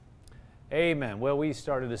Amen. Well, we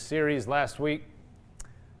started a series last week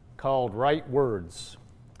called Right Words.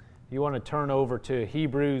 You want to turn over to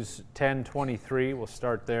Hebrews 10:23. We'll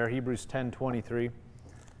start there. Hebrews 10:23.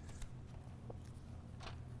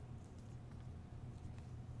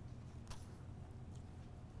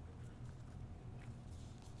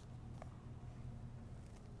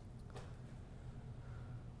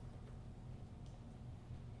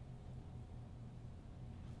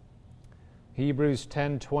 Hebrews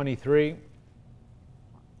 10:23.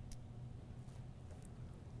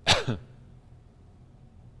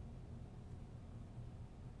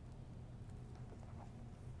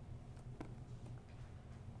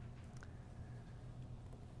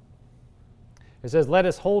 It says, "Let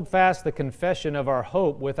us hold fast the confession of our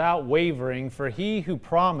hope without wavering, for he who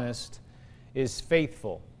promised is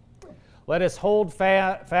faithful." Let us hold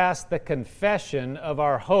fast the confession of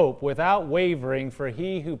our hope without wavering, for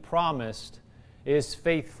he who promised is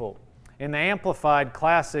faithful. In the Amplified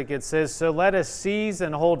Classic, it says, "So let us seize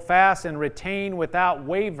and hold fast and retain without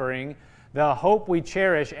wavering the hope we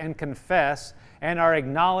cherish and confess and our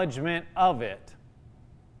acknowledgement of it.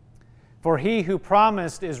 For he who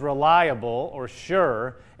promised is reliable or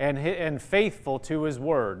sure and faithful to his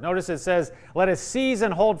word." Notice it says, "Let us seize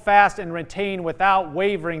and hold fast and retain without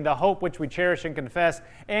wavering the hope which we cherish and confess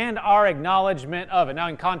and our acknowledgement of it." Now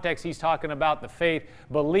in context, he's talking about the faith,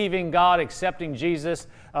 believing God, accepting Jesus.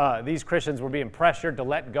 These Christians were being pressured to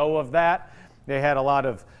let go of that. They had a lot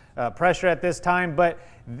of pressure at this time, but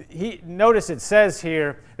notice it says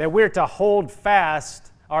here that we're to hold fast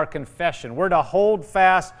our confession. We're to hold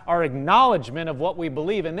fast our acknowledgement of what we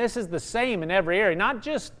believe. And this is the same in every area, not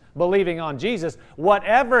just believing on Jesus.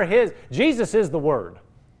 Jesus is the Word.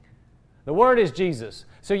 The Word is Jesus.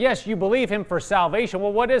 So yes, you believe Him for salvation.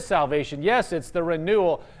 Well, what is salvation? Yes, it's the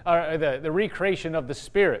renewal, the recreation of the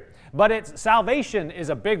Spirit. But salvation is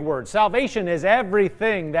a big word. Salvation is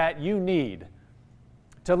everything that you need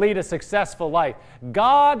to lead a successful life.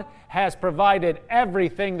 God has provided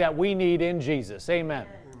everything that we need in Jesus. Amen.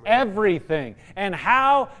 Everything. And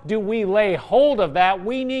how do we lay hold of that?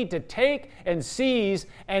 We need to take and seize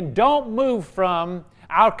and don't move from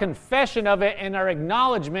our confession of it and our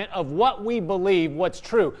acknowledgement of what we believe, what's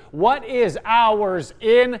true. What is ours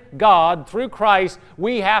in God through Christ?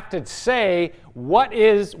 We have to say what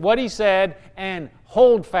He said and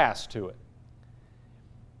hold fast to it.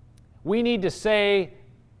 We need to say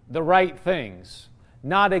the right things,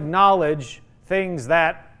 not acknowledge things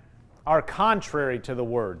that are contrary to the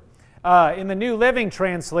Word. In the New Living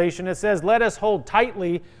Translation, it says, "Let us hold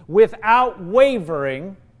tightly without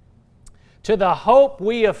wavering to the hope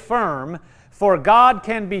we affirm, for God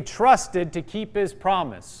can be trusted to keep His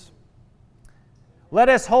promise." Let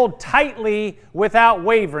us hold tightly without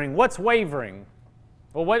wavering. What's wavering?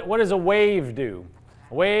 Well, what does a wave do?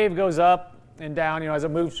 A wave goes up and down, as it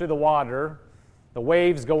moves through the water. The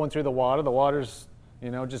wave's going through the water. The water's,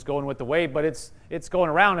 just going with the wave, but it's going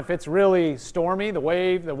around. If it's really stormy, the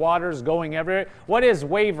water's going everywhere. What is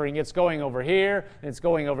wavering? It's going over here, it's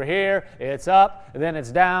going over here, it's up, and then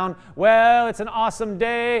it's down. Well, it's an awesome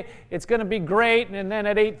day, it's going to be great, and then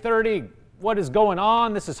at 8:30, what is going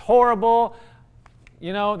on? This is horrible.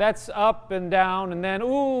 That's up and down, and then,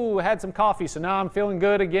 had some coffee, so now I'm feeling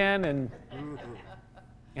good again,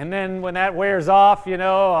 and then when that wears off,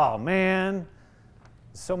 oh man,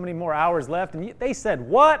 so many more hours left. And they said,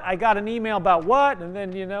 what? I got an email about what? And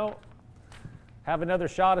then, have another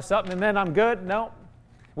shot of something and then I'm good. No.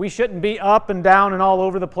 We shouldn't be up and down and all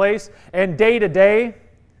over the place. And day to day,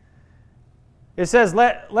 it says,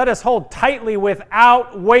 let us hold tightly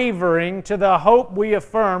without wavering to the hope we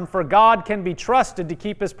affirm, for God can be trusted to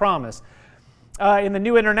keep His promise. In the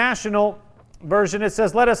New International Version, it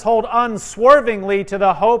says, "Let us hold unswervingly to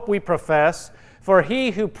the hope we profess, for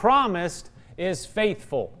He who promised is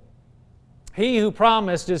faithful." He who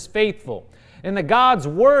promised is faithful. In the God's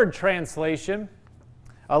Word translation,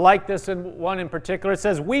 I like this one in particular. It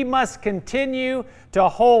says, "We must continue to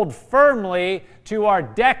hold firmly to our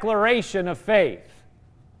declaration of faith.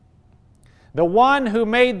 The one who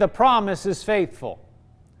made the promise is faithful."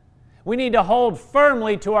 We need to hold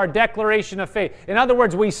firmly to our declaration of faith. In other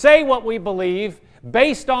words, we say what we believe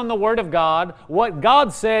based on the Word of God. What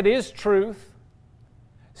God said is truth.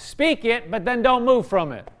 Speak it, but then don't move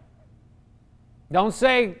from it. Don't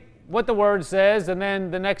say what the Word says, and then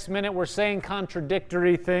the next minute we're saying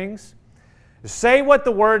contradictory things. Say what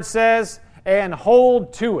the Word says and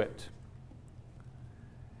hold to it.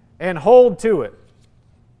 And hold to it.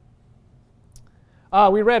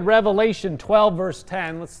 We read Revelation 12, verse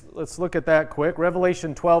 10. Let's look at that quick.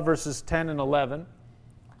 Revelation 12, verses 10 and 11.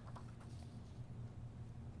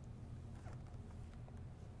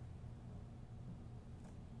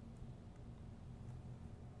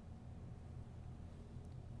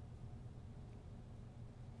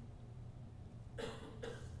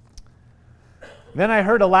 Then I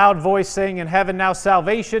heard a loud voice saying in heaven, now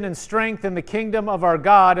salvation and strength in the kingdom of our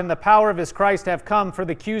God and the power of his Christ have come, for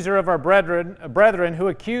the accuser of our brethren who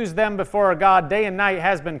accused them before our God day and night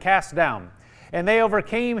has been cast down. And they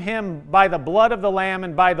overcame him by the blood of the Lamb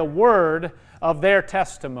and by the word of their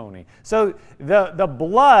testimony. So the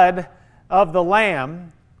blood of the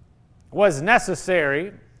Lamb was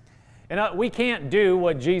necessary. And we can't do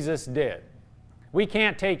what Jesus did. We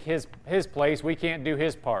can't take his place. We can't do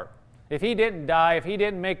his part. If he didn't die, if he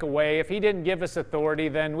didn't make a way, if he didn't give us authority,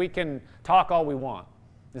 then we can talk all we want.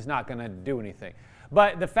 It's not going to do anything.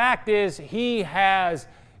 But the fact is, he has,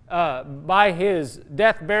 by his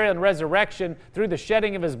death, burial, and resurrection, through the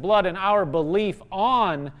shedding of his blood and our belief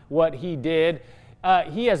on what he did,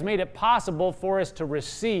 he has made it possible for us to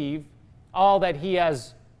receive all that he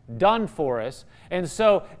has done for us. And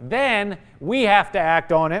so then we have to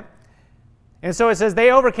act on it. And so it says,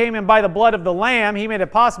 they overcame him by the blood of the Lamb, he made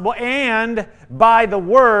it possible, and by the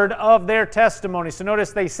word of their testimony. So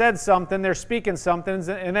notice they said something, they're speaking something,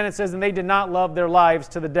 and then it says, and they did not love their lives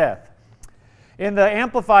to the death. In the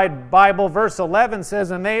Amplified Bible, verse 11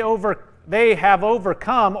 says, and they have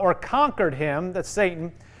overcome or conquered him, that's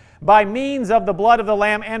Satan, by means of the blood of the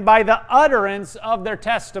Lamb and by the utterance of their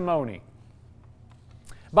testimony.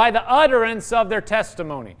 By the utterance of their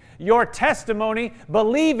testimony. Your testimony,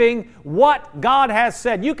 believing what God has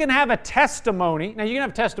said. You can have a testimony. Now, you can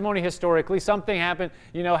have testimony historically. Something happened,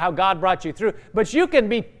 how God brought you through. But your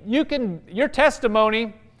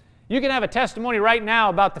testimony, you can have a testimony right now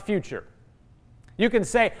about the future. You can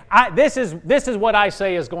say, this is what I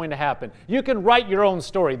say is going to happen. You can write your own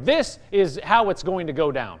story. This is how it's going to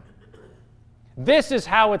go down. This is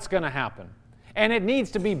how it's going to happen. And it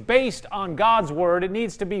needs to be based on God's Word. It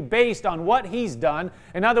needs to be based on what He's done.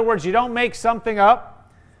 In other words, you don't make something up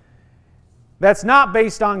that's not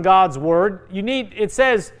based on God's Word. It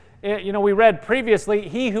says, we read previously,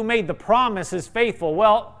 He who made the promise is faithful.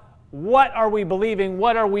 Well, what are we believing?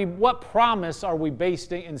 What promise are we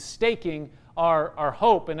basing and staking our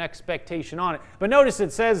hope and expectation on it? But notice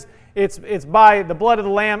it says it's by the blood of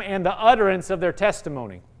the Lamb and the utterance of their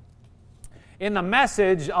testimony. In the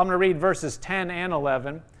Message, I'm going to read verses 10 and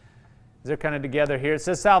 11. They're kind of together here. It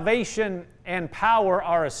says, salvation and power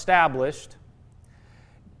are established.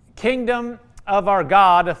 Kingdom of our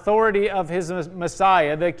God, authority of His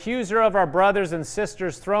Messiah, the accuser of our brothers and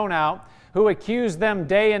sisters thrown out, who accused them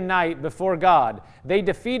day and night before God. They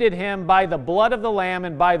defeated him by the blood of the Lamb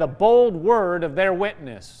and by the bold word of their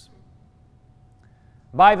witness.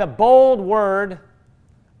 By the bold word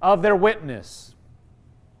of their witness.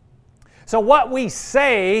 So what we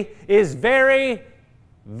say is very,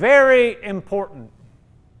 very important.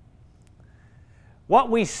 What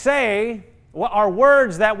we say, our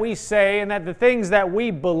words that we say, and that the things that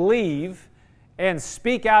we believe and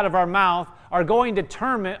speak out of our mouth are going to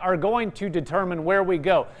determine where we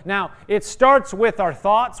go. Now, it starts with our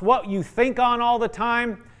thoughts, what you think on all the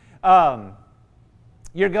time.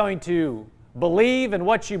 You're going to believe, and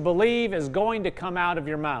what you believe is going to come out of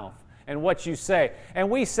your mouth. And what you say. And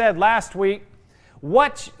we said last week,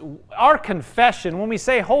 our confession, when we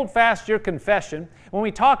say hold fast your confession, when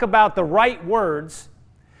we talk about the right words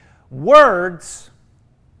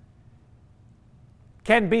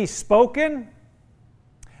can be spoken,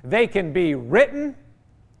 they can be written,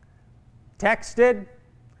 texted,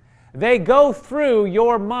 they go through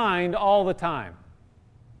your mind all the time.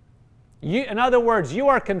 In other words, you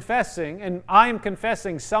are confessing, and I am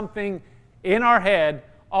confessing something in our head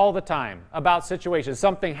all the time about situations.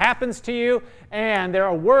 Something happens to you, and there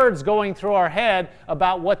are words going through our head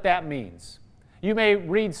about what that means. You may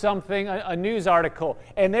read something, a news article,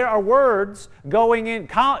 and there are words going in,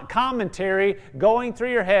 commentary going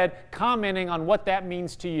through your head, commenting on what that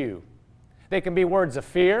means to you. They can be words of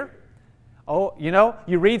fear.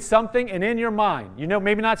 You read something, and in your mind,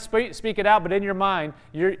 maybe not speak it out, but in your mind,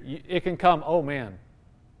 it can come, oh man,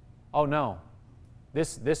 oh no.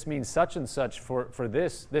 This means such and such for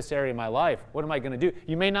this area of my life. What am I going to do?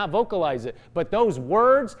 You may not vocalize it, but those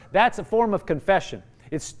words, that's a form of confession.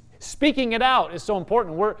 It's speaking it out is so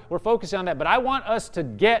important. We're focusing on that. But I want us to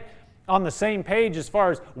get on the same page as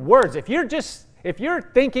far as words. If you're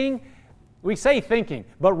thinking, we say thinking,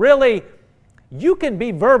 but really you can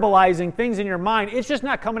be verbalizing things in your mind. It's just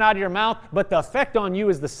not coming out of your mouth, but the effect on you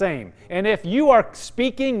is the same. And if you are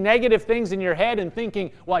speaking negative things in your head and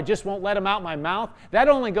thinking, well, I just won't let them out my mouth, that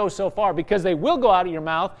only goes so far, because they will go out of your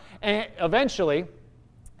mouth eventually.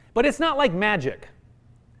 But it's not like magic.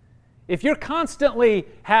 If you constantly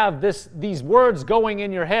have these words going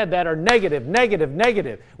in your head that are negative,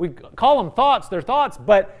 we call them thoughts, they're thoughts,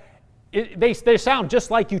 but they sound just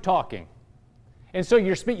like you talking. And so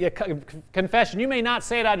your confession, you may not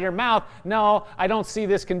say it out of your mouth, no, I don't see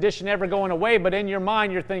this condition ever going away, but in your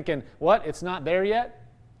mind you're thinking, what, it's not there yet?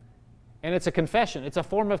 And it's a confession. It's a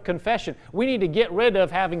form of confession. We need to get rid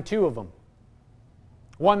of having two of them.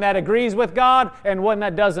 One that agrees with God and one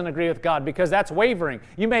that doesn't agree with God, because that's wavering.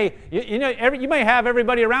 You may have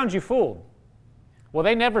everybody around you fooled. Well,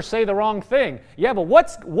 they never say the wrong thing. Yeah, but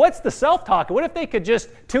what's the self-talk? What if they could just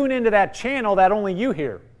tune into that channel that only you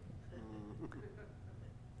hear?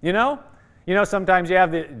 You know, sometimes you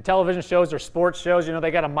have the television shows or sports shows,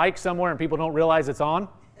 they got a mic somewhere and people don't realize it's on.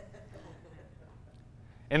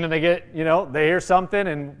 And then they get, they hear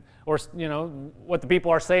something or what the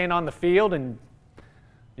people are saying on the field, and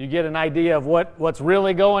you get an idea of what's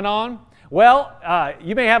really going on. Well,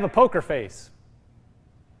 you may have a poker face.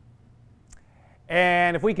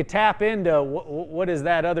 And if we could tap into what is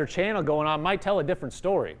that other channel going on, it might tell a different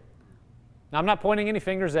story. Now, I'm not pointing any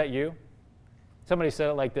fingers at you. Somebody said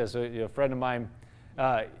it like this, a friend of mine,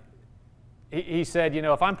 he said,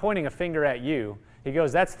 if I'm pointing a finger at you, he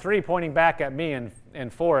goes, that's 3 pointing back at me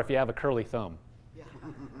and 4 if you have a curly thumb. Yeah.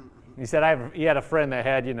 He said he had a friend that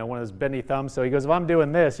had, one of those bendy thumbs, so he goes, if I'm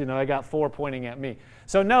doing this, I got 4 pointing at me.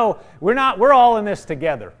 So no, we're all in this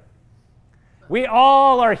together. We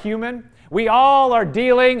all are human. We all are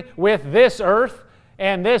dealing with this earth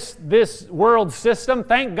and this world system.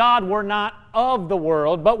 Thank God we're not of the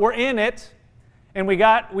world, but we're in it. And we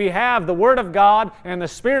have the Word of God and the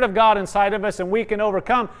Spirit of God inside of us, and we can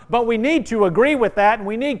overcome. But we need to agree with that, and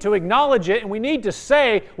we need to acknowledge it, and we need to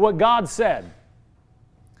say what God said.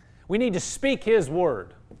 We need to speak His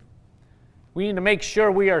Word. We need to make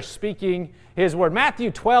sure we are speaking His Word.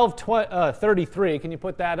 Matthew 12:33. Can you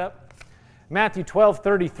put that up? Matthew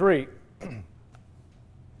 12:33.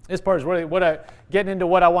 This part is really getting into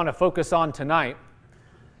what I want to focus on tonight.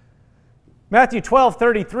 Matthew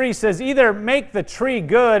 12:33 says, either make the tree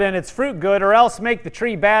good and its fruit good, or else make the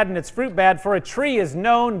tree bad and its fruit bad, for a tree is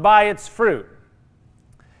known by its fruit.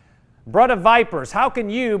 Brood of vipers, how can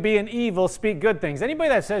you, being evil, speak good things? Anybody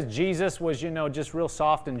that says Jesus was, just real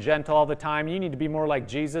soft and gentle all the time, you need to be more like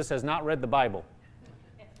Jesus, has not read the Bible.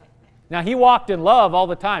 Now, He walked in love all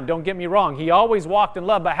the time, don't get me wrong. He always walked in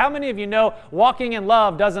love, but how many of you know walking in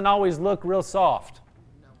love doesn't always look real soft?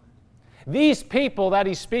 These people that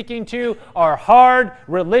He's speaking to are hard,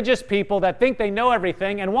 religious people that think they know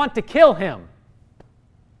everything and want to kill Him.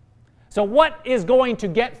 So what is going to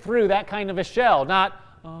get through that kind of a shell? Not,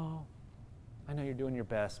 oh, I know you're doing your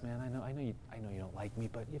best, man. I know you don't like me,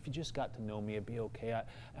 but if you just got to know me, it'd be okay.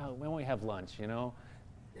 Why don't we have lunch,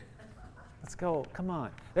 Let's go. Come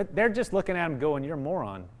on. They're just looking at Him going, you're a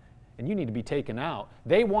moron, and you need to be taken out.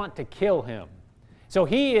 They want to kill Him. So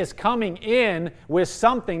He is coming in with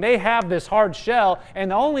something. They have this hard shell, and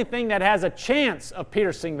the only thing that has a chance of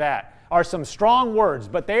piercing that are some strong words,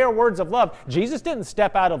 but they are words of love. Jesus didn't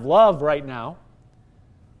step out of love right now.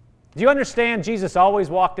 Do you understand Jesus always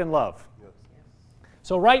walked in love? Yes.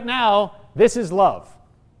 So right now, this is love.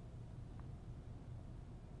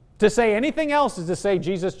 To say anything else is to say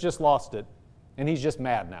Jesus just lost it, and He's just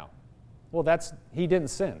mad now. Well, He didn't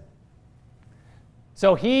sin.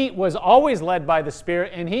 So He was always led by the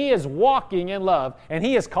Spirit, and He is walking in love, and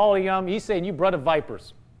He is calling them, He's saying, you brood of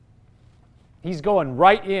vipers. He's going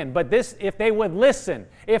right in. But this, if they would listen,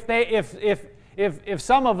 if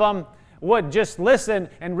some of them would just listen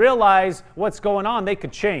and realize what's going on, they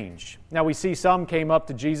could change. Now we see some came up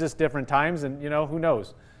to Jesus different times, and who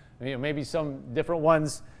knows? Maybe some different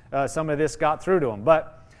ones, some of this got through to them.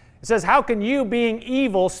 But it says, how can you, being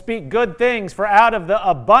evil, speak good things? For out of the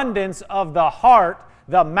abundance of the heart,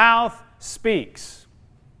 the mouth speaks.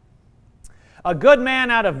 A good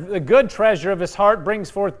man out of the good treasure of his heart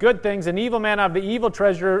brings forth good things. An evil man out of the evil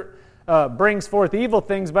treasure brings forth evil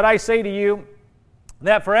things. But I say to you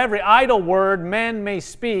that for every idle word men may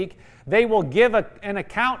speak, they will give an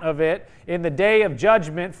account of it in the day of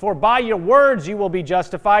judgment. For by your words you will be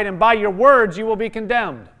justified, and by your words you will be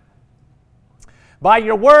condemned. By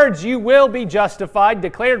your words you will be justified,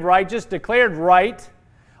 declared righteous, declared right,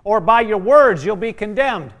 or by your words you'll be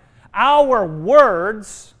condemned. Our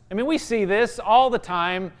words, we see this all the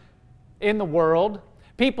time in the world.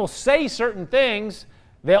 People say certain things,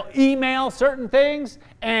 they'll email certain things,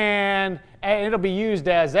 and it'll be used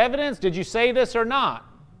as evidence. Did you say this or not?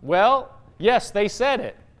 Well, yes, they said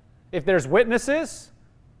it. If there's witnesses,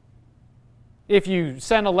 if you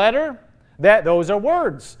send a letter, those are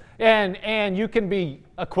words. And you can be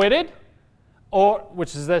acquitted,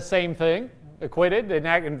 which is the same thing, acquitted.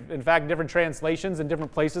 In fact, different translations in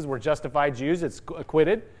different places where justified used, it's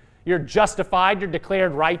acquitted. You're justified, you're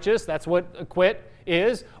declared righteous, that's what acquit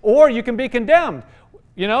is. Or you can be condemned.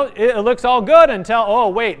 it looks all good until, oh,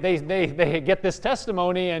 wait, they get this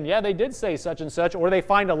testimony, and yeah, they did say such and such, or they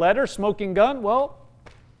find a letter, smoking gun. Well,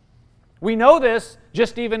 we know this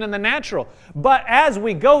just even in the natural. But as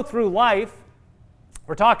we go through life,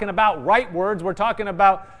 we're talking about right words, we're talking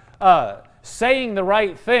about saying the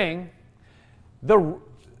right thing.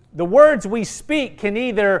 The words we speak can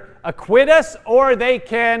either acquit us or they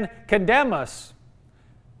can condemn us.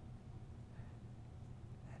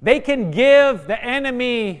 They can give the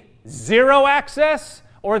enemy zero access,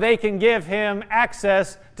 or they can give him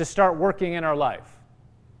access to start working in our life.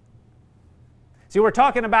 See, we're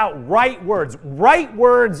talking about right words. Right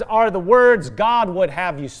words are the words God would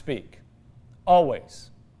have you speak. Always.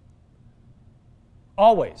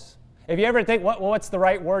 Always. If you ever think, what's the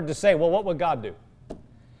right word to say? Well, what would God do?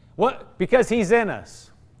 Because He's in us.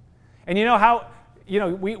 And you know how,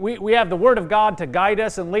 we have the Word of God to guide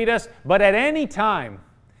us and lead us, but at any time,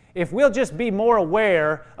 if we'll just be more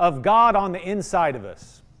aware of God on the inside of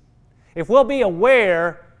us, if we'll be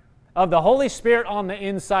aware of the Holy Spirit on the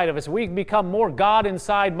inside of us, we can become more God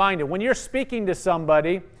inside minded. When you're speaking to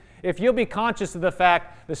somebody, if you'll be conscious of the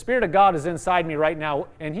fact the Spirit of God is inside me right now,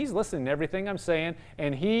 and He's listening to everything I'm saying,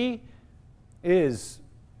 and He is,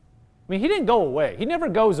 He didn't go away. He never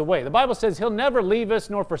goes away. The Bible says He'll never leave us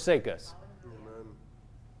nor forsake us. Amen.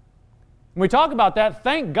 When we talk about that,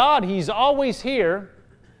 thank God He's always here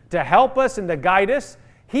to help us and to guide us.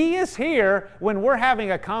 He is here when we're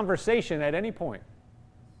having a conversation at any point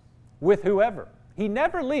with whoever. He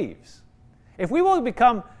never leaves. If we will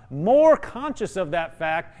become more conscious of that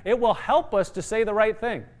fact, it will help us to say the right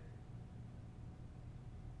thing.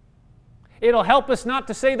 It'll help us not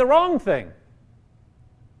to say the wrong thing.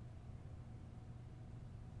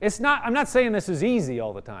 I'm not saying this is easy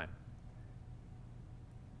all the time.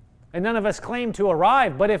 And none of us claim to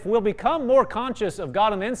arrive, but if we'll become more conscious of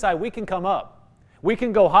God on the inside, we can come up. We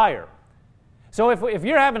can go higher. So if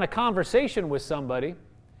you're having a conversation with somebody,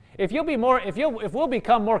 if we'll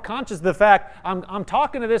become more conscious of the fact, I'm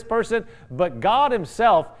talking to this person, but God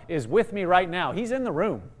Himself is with me right now. He's in the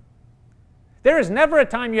room. There is never a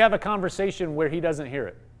time you have a conversation where He doesn't hear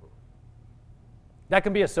it. That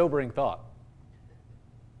can be a sobering thought.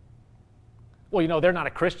 Well, they're not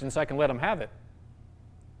a Christian, so I can let them have it.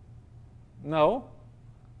 No.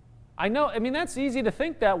 I know, that's easy to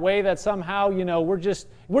think that way, that somehow,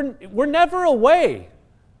 we're never away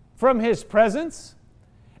from His presence.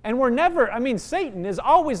 And we're never, Satan is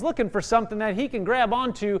always looking for something that he can grab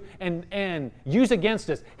onto and use against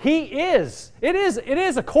us. It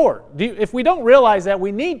is a court. If we don't realize that,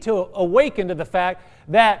 we need to awaken to the fact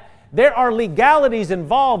that there are legalities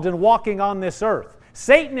involved in walking on this earth.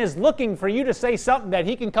 Satan is looking for you to say something that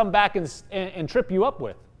he can come back and trip you up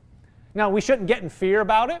with. Now, we shouldn't get in fear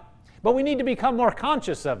about it, but we need to become more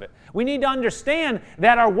conscious of it. We need to understand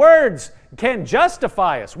that our words can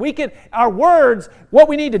justify us. Our words, what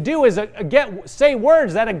we need to do is say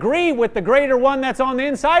words that agree with the greater one that's on the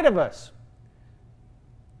inside of us.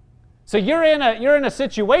 So you're in a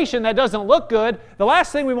situation that doesn't look good. The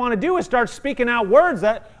last thing we want to do is start speaking out words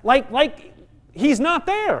that like He's not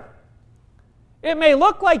there. It may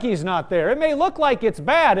look like He's not there. It may look like it's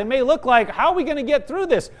bad. It may look like, how are we going to get through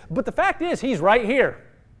this? But the fact is, He's right here.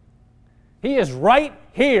 He is right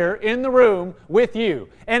here in the room with you.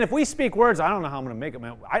 And if we speak words, I don't know how I'm going to make them.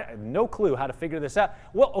 I have no clue how to figure this out.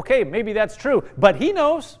 Well, okay, maybe that's true. But He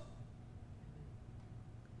knows.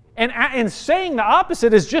 And saying the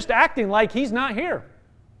opposite is just acting like He's not here.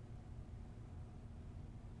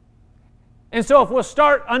 And so if we'll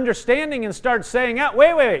start understanding and start saying out,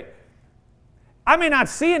 wait. I may not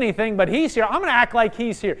see anything, but He's here. I'm going to act like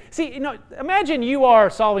He's here. See, imagine you are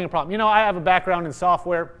solving a problem. I have a background in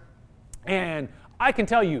software, and I can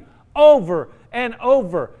tell you over and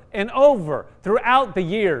over and over throughout the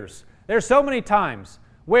years, there's so many times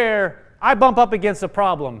where I bump up against a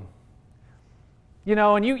problem,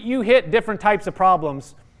 and you hit different types of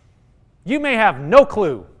problems. You may have no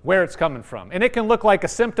clue where it's coming from. And it can look like a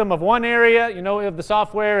symptom of one area, of the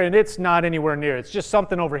software, and it's not anywhere near. It's just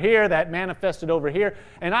something over here that manifested over here.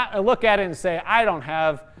 And I look at it and say, I don't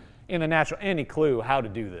have, in the natural, any clue how to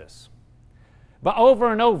do this. But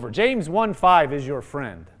over and over, James 1:5 is your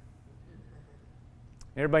friend.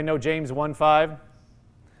 Everybody know James 1:5?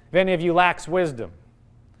 If any of you lacks wisdom,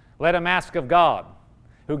 let him ask of God,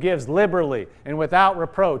 who gives liberally and without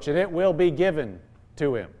reproach, and it will be given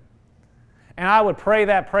to him. And I would pray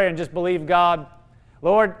that prayer and just believe God,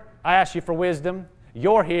 Lord, I ask You for wisdom.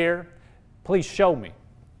 You're here. Please show me.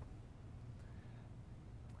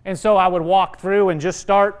 And so I would walk through and just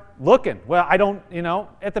start looking. Well, I don't,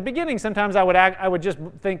 at the beginning sometimes I would just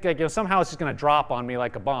think like, somehow it's just going to drop on me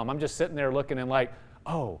like a bomb. I'm just sitting there looking and like,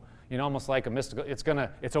 oh, almost like a mystical,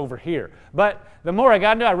 it's over here. But the more I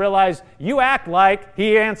got into it, I realized you act like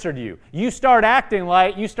he answered you. You start acting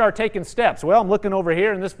like, you start taking steps. Well, I'm looking over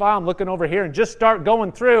here in this file, I'm looking over here, and just start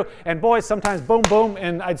going through, and boy, sometimes boom, boom,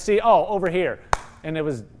 and I'd see, oh, over here. And it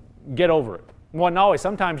was, get over it. It wasn't always.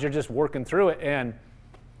 Sometimes you're just working through it, and,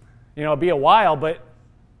 it'll be a while, but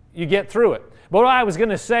you get through it. But what I was going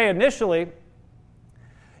to say initially,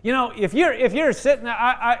 if you're sitting,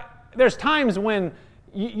 there's times when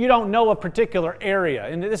you don't know a particular area,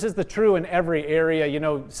 and this is true in every area.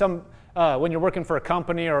 When you're working for a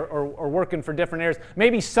company or working for different areas,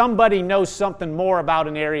 maybe somebody knows something more about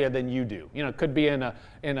an area than you do. It could be in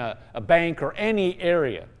a bank or any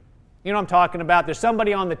area. You know what I'm talking about? There's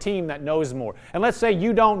somebody on the team that knows more. And let's say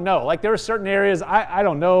you don't know. Like there are certain areas, I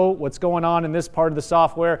don't know what's going on in this part of the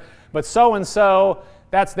software, but so-and-so,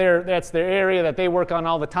 that's their area that they work on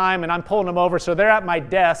all the time, and I'm pulling them over, so they're at my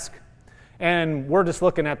desk, and we're just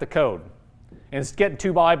looking at the code. And it's getting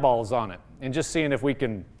 2 eyeballs on it and just seeing if we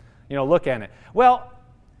can, look at it. Well,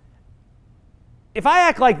 if I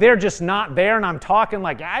act like they're just not there and I'm talking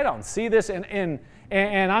like, I don't see this, and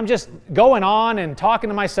I'm just going on and talking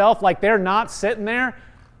to myself like they're not sitting there,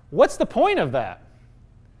 what's the point of that?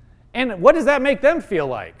 And what does that make them feel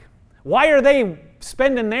like? Why are they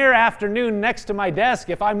spending their afternoon next to my desk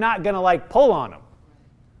if I'm not going to pull on them?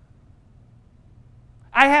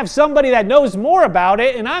 I have somebody that knows more about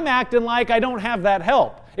it, and I'm acting like I don't have that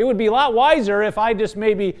help. It would be a lot wiser if I just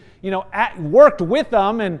maybe, worked with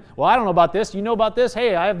them and, well, I don't know about this. You know about this?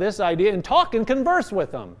 Hey, I have this idea. And talk and converse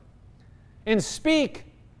with them. And speak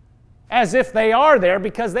as if they are there,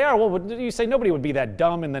 because they are. Well, you say nobody would be that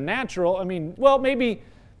dumb in the natural. I mean, well, maybe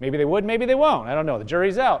they would, maybe they won't. I don't know. The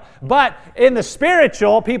jury's out. But in the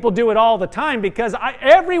spiritual, people do it all the time, because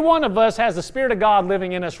every one of us has the Spirit of God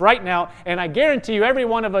living in us right now, and I guarantee you every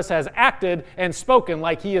one of us has acted and spoken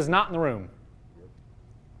like He is not in the room.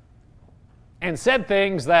 And said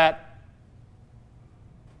things that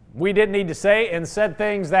we didn't need to say, and said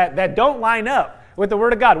things that don't line up with the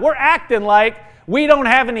Word of God. We're acting like we don't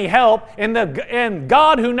have any help, and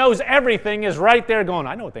God, who knows everything, is right there going,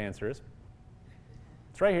 I know what the answer is.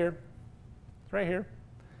 It's right here. It's right here.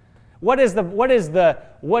 What is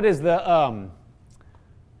the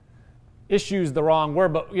issue's the wrong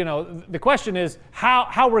word, but the question is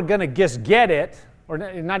how we're going to just get it, or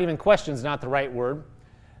not even question's not the right word,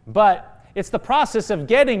 but it's the process of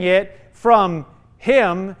getting it from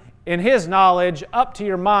Him in His knowledge up to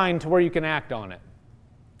your mind to where you can act on it.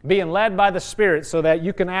 Being led by the Spirit so that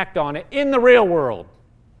you can act on it in the real world.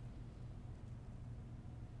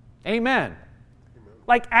 Amen.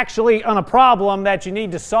 Like actually on a problem that you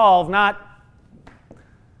need to solve, not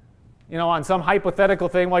on some hypothetical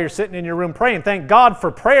thing while you're sitting in your room praying. Thank God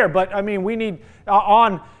for prayer, but I mean we need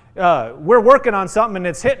we're working on something and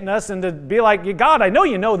it's hitting us, and to be like, God, I know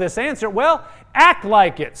you know this answer. Well, act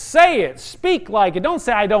like it, say it, speak like it. Don't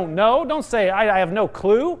say I don't know. Don't say I have no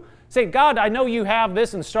clue. Say, God, I know you have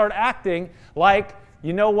this, and start acting like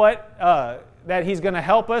you know what, that He's going to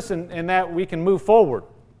help us and that we can move forward.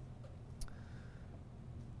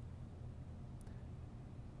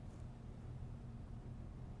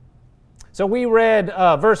 So we read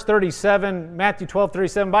verse 37, Matthew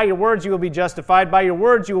 12:37, by your words you will be justified, by your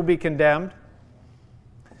words you will be condemned.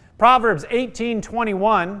 Proverbs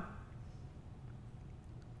 18:21,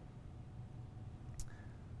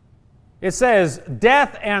 it says,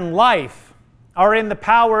 death and life are in the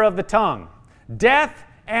power of the tongue. Death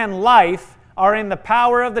and life are in the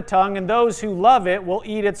power of the tongue, and those who love it will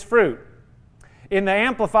eat its fruit. In the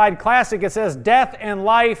Amplified Classic, it says, death and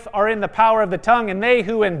life are in the power of the tongue, and they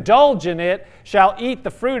who indulge in it shall eat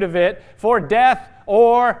the fruit of it, for death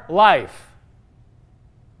or life.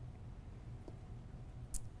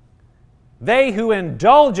 They who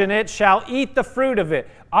indulge in it shall eat the fruit of it.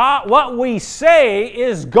 What we say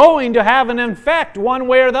is going to have an effect one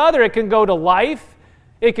way or the other. It can go to life,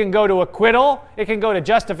 it can go to acquittal, it can go to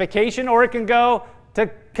justification, or it can go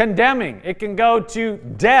to condemning. It can go to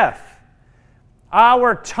death.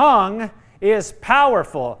 Our tongue is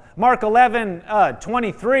powerful. Mark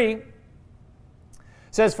 11:23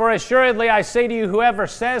 says, for assuredly I say to you, whoever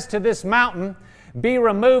says to this mountain, be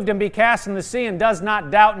removed and be cast in the sea, and does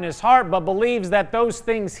not doubt in his heart, but believes that those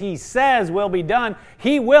things he says will be done,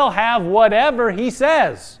 he will have whatever he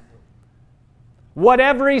says.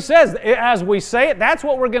 Whatever he says. As we say it, that's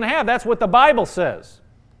what we're going to have. That's what the Bible says.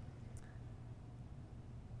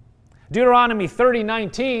 Deuteronomy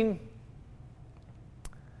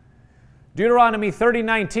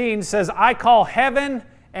 30:19 says, I call heaven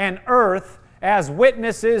and earth as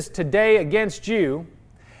witnesses today against you,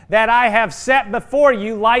 that I have set before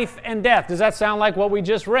you life and death. Does that sound like what we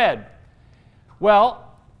just read?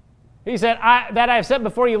 Well, he said, that I have set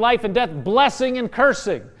before you life and death, blessing and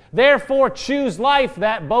cursing. Therefore choose life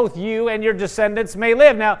that both you and your descendants may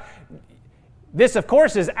live. Now, this, of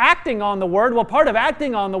course, is acting on the Word. Well, part of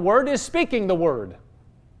acting on the Word is speaking the Word.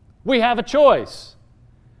 We have a choice.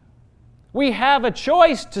 We have a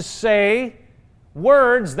choice to say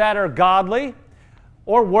words that are godly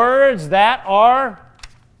or words that are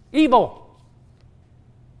evil.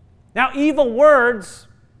 Now, evil words,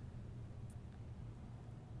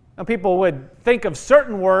 now people would think of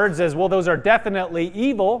certain words as, well, those are definitely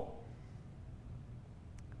evil.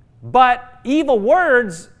 But evil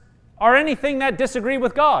words are anything that disagree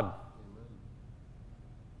with God.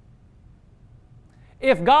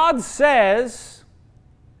 If God says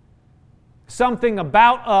something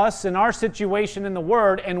about us and our situation in the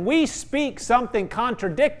Word, and we speak something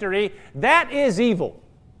contradictory, that is evil.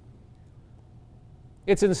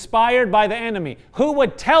 It's inspired by the enemy. Who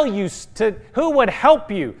would who would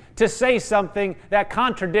help you to say something that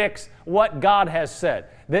contradicts what God has said?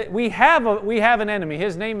 That we have an enemy.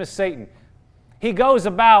 His name is Satan. He goes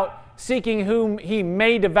about seeking whom he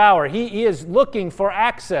may devour. He is looking for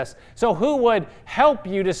access. So who would help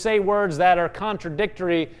you to say words that are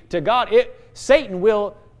contradictory to God? Satan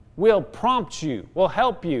will prompt you, will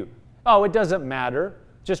help you. Oh, it doesn't matter.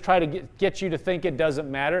 Just try to get you to think it doesn't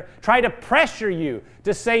matter. Try to pressure you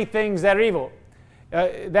to say things that are evil,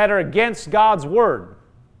 that are against God's Word.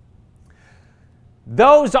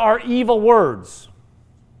 Those are evil words.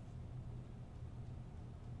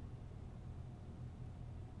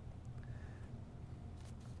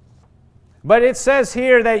 But it says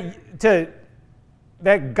here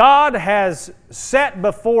that God has set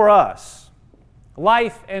before us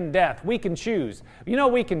life and death. We can choose. You know,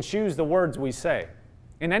 we can choose the words we say.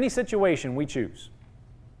 In any situation, we choose.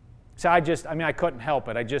 So I couldn't help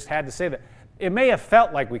it. I just had to say that. It may have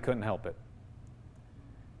felt like we couldn't help it.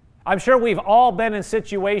 I'm sure we've all been in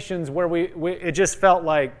situations where it just felt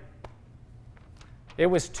like it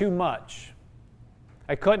was too much.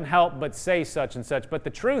 I couldn't help but say such and such. But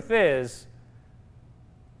the truth is,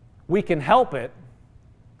 we can help it.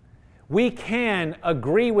 We can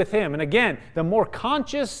agree with Him. And again, the more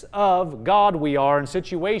conscious of God we are in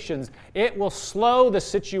situations, it will slow the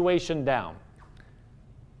situation down.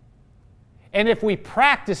 And if we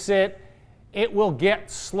practice it, it will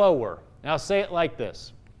get slower. Now, I'll say it like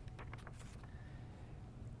this.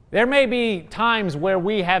 There may be times where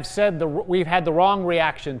we've had the wrong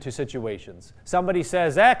reaction to situations. Somebody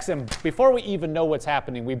says X, and before we even know what's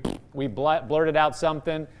happening, we blurted out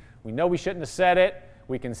something. We know we shouldn't have said it.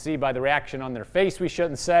 We can see by the reaction on their face we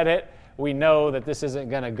shouldn't have said it. We know that this isn't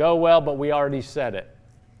going to go well, but we already said it.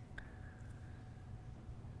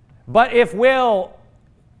 But if we'll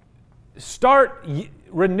start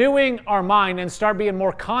renewing our mind and start being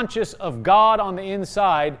more conscious of God on the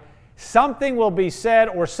inside, something will be said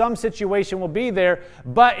or some situation will be there.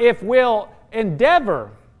 But if we'll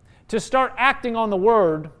endeavor to start acting on the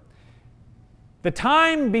Word, the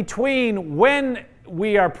time between when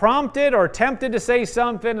we are prompted or tempted to say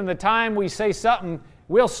something and the time we say something,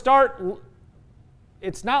 we'll start,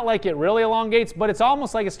 it's not like it really elongates, but it's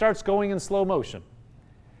almost like it starts going in slow motion.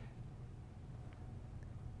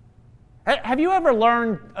 Have you ever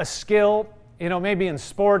learned a skill, maybe in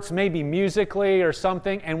sports, maybe musically or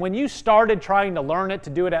something, and when you started trying to learn it, to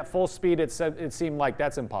do it at full speed, it seemed like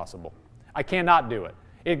that's impossible. I cannot do it.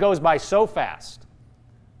 It goes by so fast.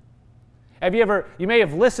 You may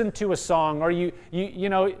have listened to a song or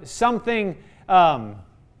something,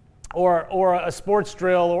 or a sports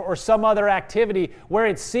drill or some other activity where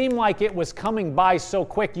it seemed like it was coming by so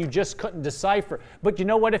quick you just couldn't decipher. But you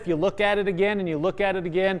know what? If you look at it again and you look at it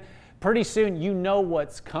again, pretty soon you know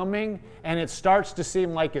what's coming and it starts to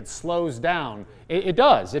seem like it slows down. It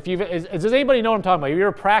does. Does anybody know what I'm talking about? Have you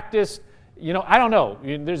ever practiced, I don't know.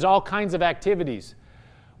 There's all kinds of activities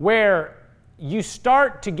where you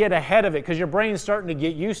start to get ahead of it because your brain's starting to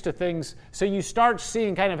get used to things, so you start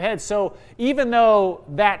seeing kind of ahead. So even though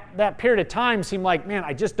that period of time seemed like, man,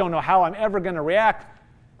 I just don't know how I'm ever going to react,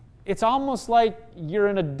 it's almost like you're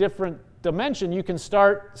in a different dimension. You can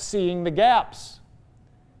start seeing the gaps.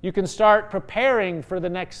 You can start preparing for the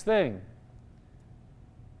next thing.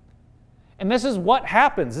 And this is what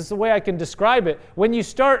happens. This is the way I can describe it. When you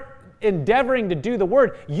start endeavoring to do the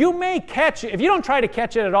Word, you may catch it. If you don't try to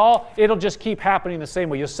catch it at all, it'll just keep happening the same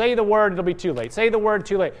way. You'll say the word, it'll be too late. Say the word,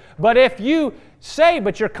 too late. But if you say,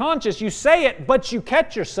 but you're conscious, you say it, but you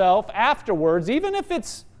catch yourself afterwards, even if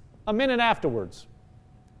it's a minute afterwards,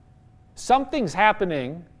 something's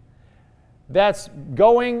happening that's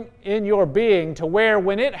going in your being to where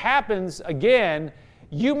when it happens again,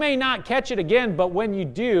 you may not catch it again, but when you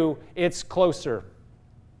do, it's closer.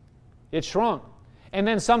 It shrunk. And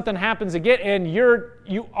then something happens again, and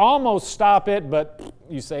you almost stop it, but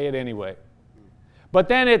you say it anyway. But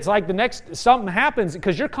then it's like the next, something happens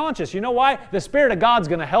because you're conscious. You know why? The Spirit of God's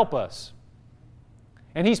going to help us.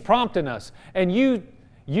 And He's prompting us. And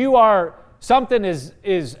you are, something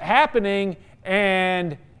is happening,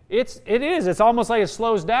 and it's almost like it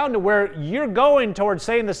slows down to where you're going towards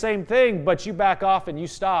saying the same thing, but you back off and you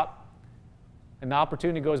stop, and the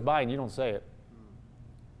opportunity goes by and you don't say it.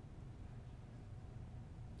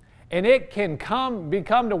 And it can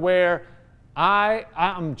become to where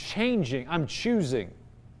I'm changing, I'm choosing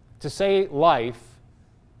to say life.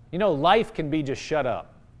 You know, life can be just shut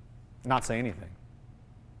up, not say anything.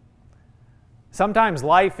 Sometimes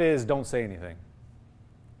life is don't say anything.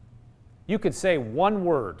 You could say one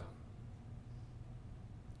word,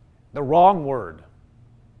 the wrong word,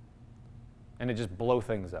 and it just blow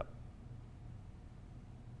things up.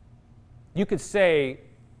 You could say,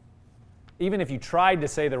 even if you tried to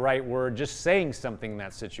say the right word, just saying something in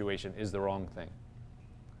that situation is the wrong thing.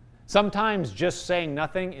 Sometimes just saying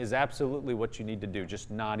nothing is absolutely what you need to do. Just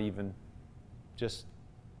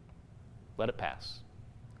let it pass.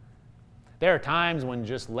 There are times when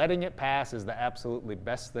just letting it pass is the absolutely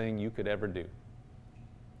best thing you could ever do.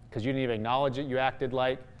 Because you didn't even acknowledge it, you acted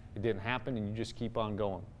like it didn't happen, and you just keep on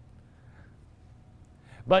going.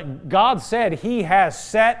 But God said He has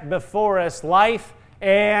set before us life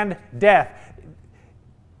and death.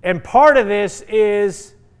 And part of this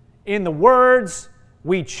is in the words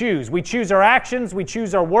we choose. We choose our actions, we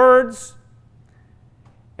choose our words.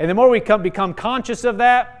 And the more we become conscious of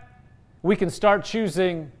that, we can start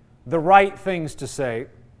choosing the right things to say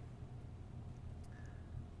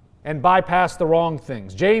and bypass the wrong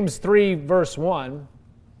things. James 3, verse 1.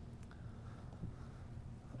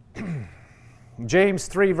 James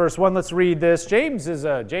 3, verse 1, let's read this. James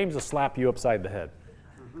will slap you upside the head.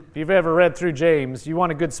 If you've ever read through James, you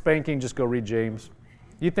want a good spanking, just go read James.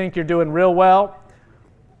 You think you're doing real well?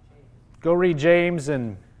 Go read James,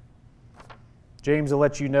 and James will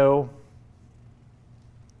let you know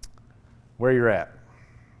where you're at.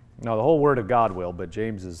 No, the whole Word of God will, but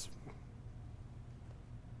James is...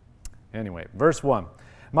 Anyway, verse 1.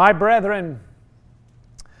 My brethren,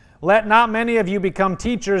 let not many of you become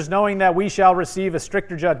teachers, knowing that we shall receive a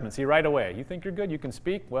stricter judgment. See, right away, you think you're good, you can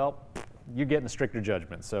speak? Well, you get in a stricter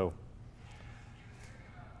judgment. So,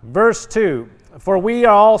 verse 2. For we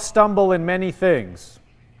all stumble in many things.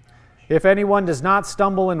 If anyone does not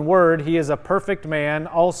stumble in word, he is a perfect man,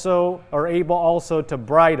 able also to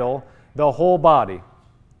bridle the whole body.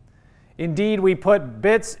 Indeed, we put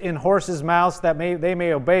bits in horses' mouths that they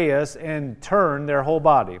may obey us and turn their whole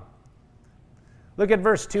body. Look at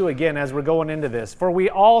verse 2 again as we're going into this. For we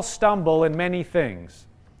all stumble in many things.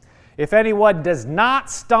 If anyone does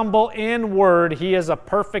not stumble in word, he is a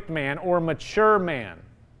perfect man or mature man.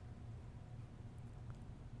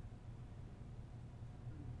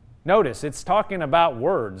 Notice, it's talking about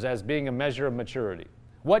words as being a measure of maturity.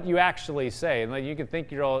 What you actually say. And you can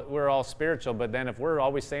think we're all spiritual, but then if we're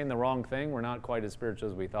always saying the wrong thing, we're not quite as spiritual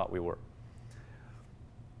as we thought we were.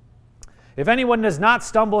 If anyone does not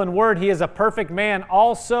stumble in word, he is a perfect man,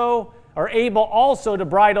 able also to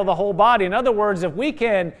bridle the whole body. In other words, if we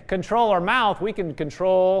can control our mouth, we can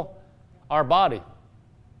control our body.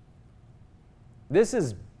 This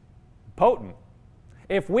is potent.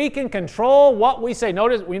 If we can control what we say,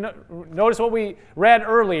 notice what we read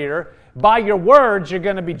earlier. By your words, you're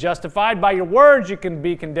going to be justified. By your words, you can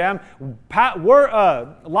be condemned.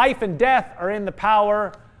 Life and death are in the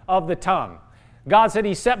power of the tongue. God said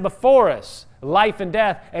He set before us life and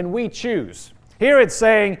death, and we choose. Here it's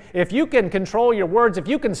saying, if you can control your words, if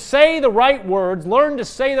you can say the right words, learn to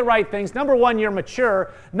say the right things, number one, you're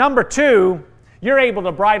mature. Number two, you're able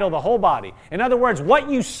to bridle the whole body. In other words, what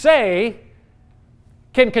you say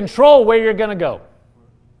can control where you're going to go.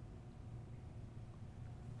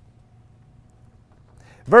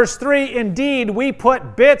 Verse 3, indeed, we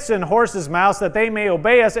put bits in horses' mouths that they may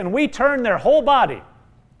obey us, and we turn their whole body,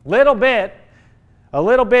 a little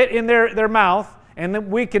bit in their mouth, and then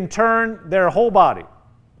we can turn their whole body.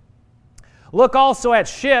 Look also at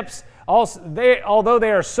ships. Although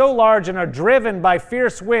they are so large and are driven by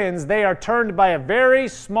fierce winds, they are turned by a very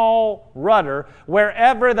small rudder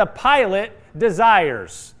wherever the pilot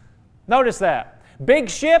desires. Notice that. Big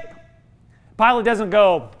ship, pilot doesn't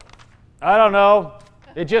go, I don't know,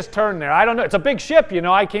 it just turned there. I don't know. It's a big ship,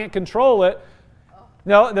 I can't control it.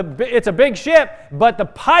 No, it's a big ship, but the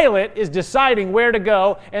pilot is deciding where to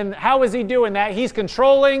go. And how is he doing that? He's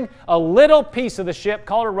controlling a little piece of the ship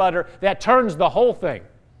called a rudder that turns the whole thing.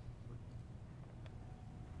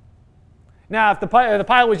 Now, if the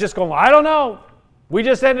pilot was just going, I don't know, we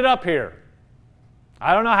just ended up here.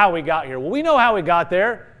 I don't know how we got here. Well, we know how we got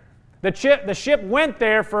there. The ship went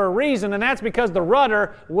there for a reason, and that's because the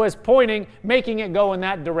rudder was pointing, making it go in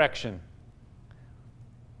that direction.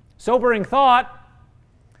 Sobering thought.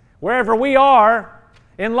 Wherever we are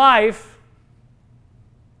in life,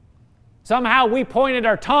 somehow we pointed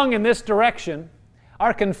our tongue in this direction,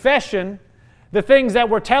 our confession, the things that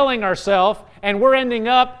we're telling ourselves, and we're ending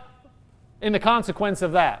up in the consequence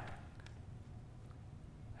of that.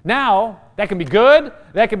 Now, that can be good,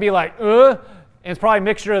 that can be like, and it's probably a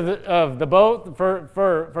mixture of the both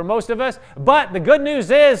for most of us, but the good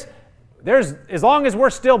news is, as long as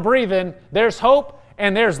we're still breathing, there's hope,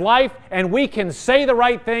 and there's life, and we can say the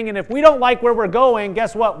right thing, and if we don't like where we're going,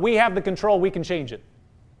 guess what? We have the control. We can change it.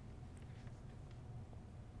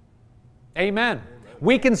 Amen.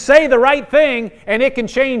 We can say the right thing, and it can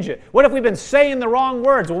change it. What if we've been saying the wrong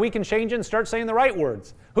words? Well, we can change it and start saying the right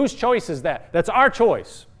words. Whose choice is that? That's our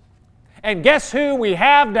choice. And guess who we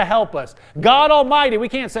have to help us? God Almighty. We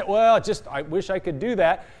can't say, well, I wish I could do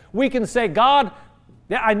that. We can say, God,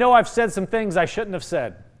 I know I've said some things I shouldn't have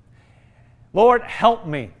said. Lord, help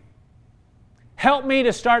me. Help me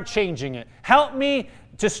to start changing it. Help me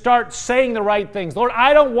to start saying the right things. Lord,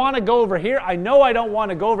 I don't want to go over here. I know I don't want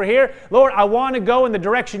to go over here. Lord, I want to go in the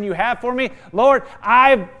direction you have for me. Lord,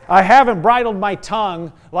 I haven't bridled my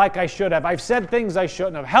tongue like I should have. I've said things I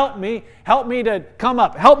shouldn't have. Help me to come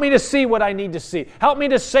up. Help me to see what I need to see. Help me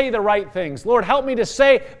to say the right things. Lord, help me to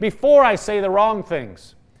say before I say the wrong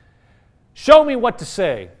things. Show me what to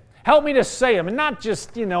say. Help me to say them, and not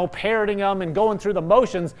just, parroting them and going through the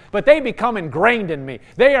motions, but they become ingrained in me.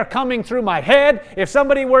 They are coming through my head. If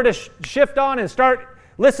somebody were to shift on and start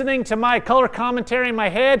listening to my color commentary in my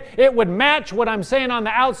head, it would match what I'm saying on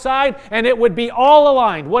the outside, and it would be all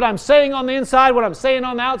aligned. What I'm saying on the inside, what I'm saying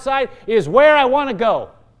on the outside is where I want to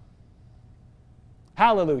go.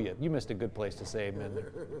 Hallelujah. You missed a good place to say amen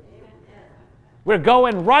there. We're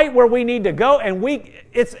going right where we need to go, and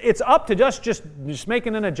it's up to us just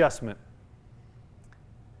making an adjustment.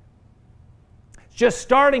 Just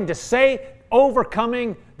starting to say,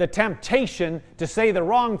 overcoming the temptation to say the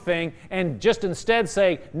wrong thing, and just instead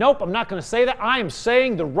say, nope, I'm not going to say that. I am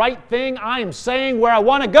saying the right thing. I am saying where I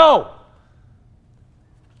want to go.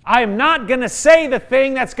 I am not going to say the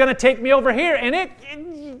thing that's going to take me over here. And if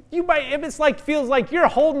it's like feels like you're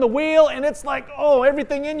holding the wheel, and it's like,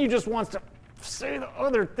 everything in you just wants to say the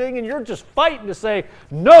other thing, and you're just fighting to say,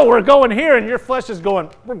 no, we're going here, and your flesh is going,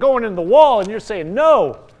 we're going in the wall, and you're saying,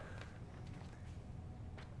 no.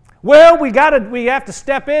 Well, we have to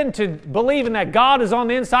step into believing that God is on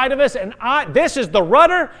the inside of us, and this is the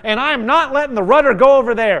rudder, and I am not letting the rudder go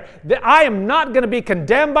over there. I am not going to be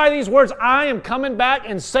condemned by these words. I am coming back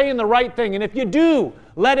and saying the right thing. And if you do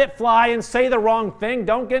let it fly and say the wrong thing,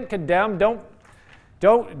 don't get condemned. Don't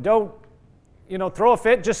throw a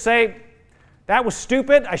fit. Just say, that was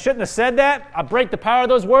stupid. I shouldn't have said that. I break the power of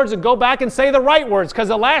those words and go back and say the right words, because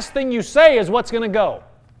the last thing you say is what's going to go.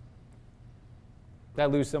 Did I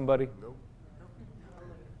lose somebody? Nope.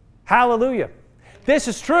 Hallelujah. This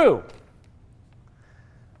is true.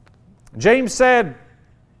 James said,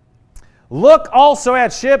 look also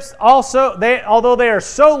at ships, although they are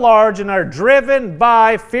so large and are driven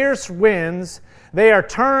by fierce winds, they are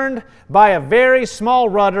turned by a very small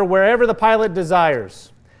rudder wherever the pilot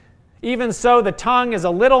desires. Even so, the tongue is a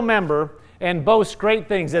little member and boasts great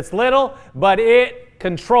things. It's little, but it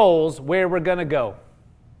controls where we're going to go.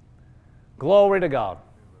 Glory to God.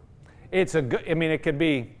 It could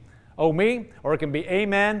be, oh me, or it can be,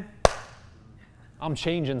 amen. I'm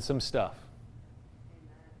changing some stuff.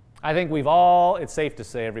 I think it's safe to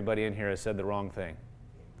say everybody in here has said the wrong thing.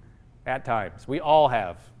 At times. We all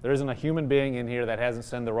have. There isn't a human being in here that hasn't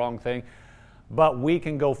said the wrong thing. But we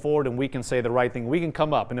can go forward and we can say the right thing. We can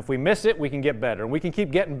come up. And if we miss it, we can get better. And we can keep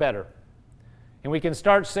getting better. And we can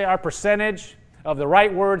start to say our percentage of the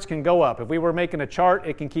right words can go up. If we were making a chart,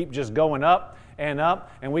 it can keep just going up.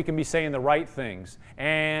 And we can be saying the right things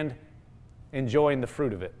and enjoying the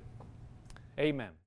fruit of it. Amen.